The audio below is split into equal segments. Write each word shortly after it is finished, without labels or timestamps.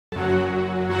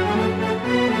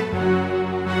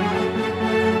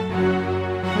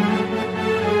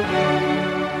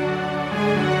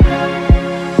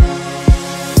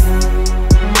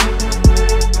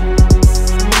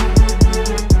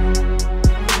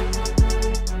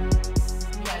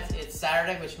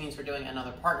Saturday, which means we're doing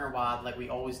another partner WOD like we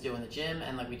always do in the gym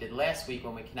and like we did last week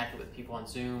when we connected with people on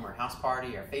Zoom or House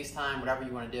Party or FaceTime, whatever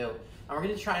you want to do. And we're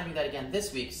going to try and do that again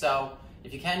this week. So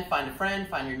if you can, find a friend,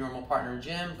 find your normal partner in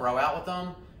gym, bro out with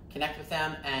them, connect with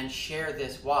them, and share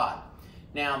this WOD.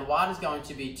 Now, the WOD is going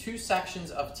to be 2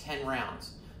 sections of 10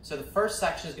 rounds. So the first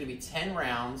section is going to be 10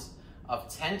 rounds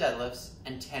of 10 deadlifts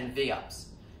and 10 V-ups.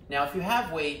 Now, if you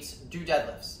have weights, do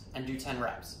deadlifts and do 10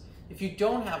 reps. If you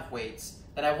don't have weights,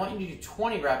 then I want you to do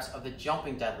 20 reps of the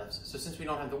jumping deadlifts. So since we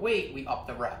don't have the weight, we up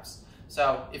the reps.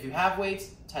 So if you have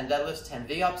weights, 10 deadlifts, 10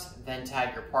 V-ups, then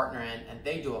tag your partner in and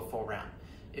they do a full round.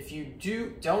 If you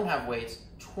don't have weights,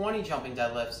 20 jumping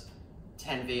deadlifts,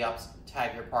 10 V-ups,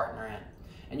 tag your partner in.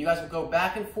 And you guys will go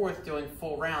back and forth doing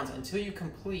full rounds until you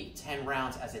complete 10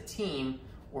 rounds as a team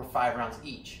or 5 rounds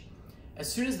each.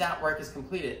 As soon as that work is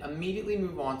completed, immediately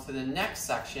move on to the next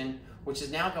section, which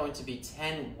is now going to be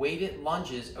 10 weighted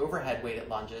lunges, overhead weighted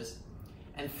lunges,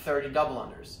 and 30 double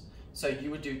unders. So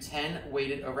you would do 10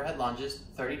 weighted overhead lunges,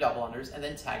 30 double unders, and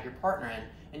then tag your partner in.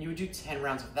 And you would do 10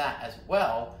 rounds of that as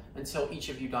well until each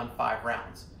of you done 5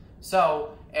 rounds.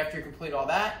 So after you complete all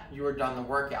that, you are done the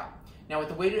workout. Now with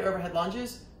the weighted overhead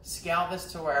lunges, scale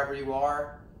this to wherever you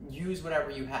are, use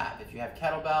whatever you have. If you have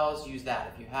kettlebells, use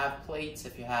that. If you have plates,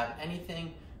 if you have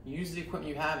anything, use the equipment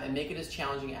you have and make it as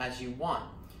challenging as you want.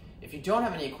 If you don't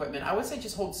have any equipment, I would say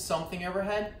just hold something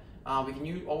overhead. We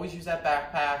can always use that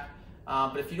backpack,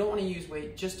 but if you don't want to use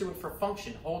weight, just do it for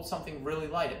function. Hold something really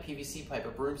light, a PVC pipe, a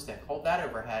broomstick, hold that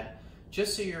overhead,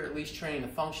 just so you're at least training the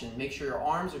function. Make sure your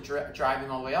arms are driving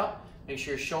all the way up, make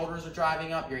sure your shoulders are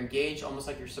driving up, you're engaged almost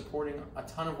like you're supporting a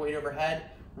ton of weight overhead.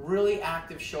 Really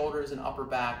active shoulders and upper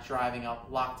back driving up,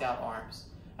 locked out arms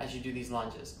as you do these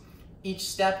lunges. Each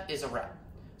step is a rep.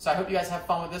 So I hope you guys have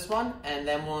fun with this one, and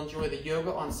then we'll enjoy the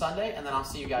yoga on Sunday, and then I'll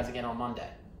see you guys again on Monday.